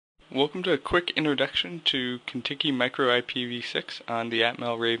Welcome to a quick introduction to Contiki uIPv6 on the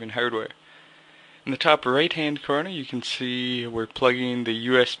Atmel Raven hardware. In the top right hand corner you can see we're plugging the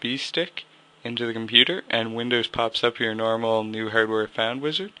USB stick into the computer and Windows pops up your normal new hardware found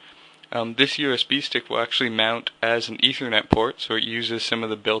wizard. This USB stick will actually mount as an Ethernet port, so it uses some of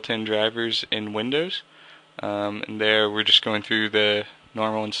the built-in drivers in Windows. And there we're just going through the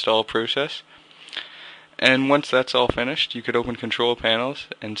normal install process. And once that's all finished, you could open control panels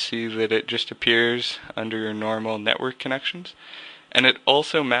and see that it just appears under your normal network connections. And it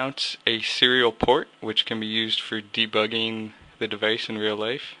also mounts a serial port, which can be used for debugging the device in real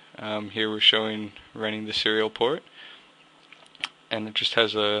life. Here we're showing running the serial port. And it just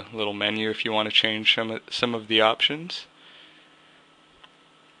has a little menu if you want to change some of the options.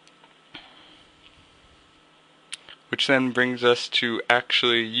 Which then brings us to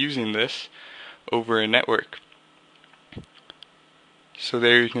actually using this over a network. So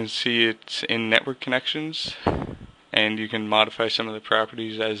there you can see it's in network connections, and you can modify some of the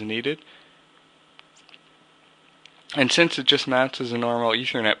properties as needed. And since it just mounts as a normal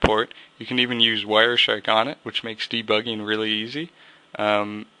Ethernet port, you can even use Wireshark on it, which makes debugging really easy.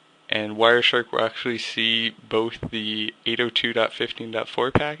 And Wireshark will actually see both the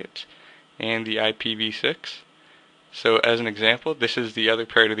 802.15.4 packets and the IPv6. So as an example, this is the other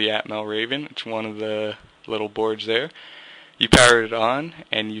part of the Atmel Raven. It's one of the little boards there. You power it on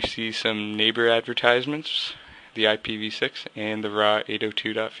and you see some neighbor advertisements, the IPv6 and the raw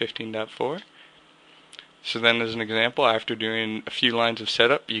 802.15.4. So then as an example, after doing a few lines of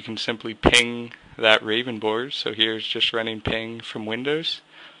setup, you can simply ping that Raven board. So here's just running ping from Windows.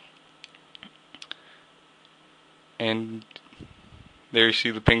 And there you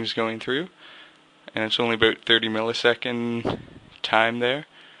see the pings going through. And it's only about 30 millisecond time there.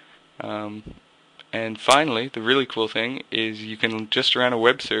 And finally, the really cool thing is you can just run a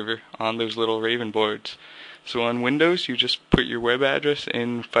web server on those little Raven boards. So on Windows, you just put your web address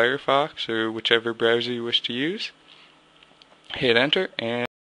in Firefox or whichever browser you wish to use, hit enter, and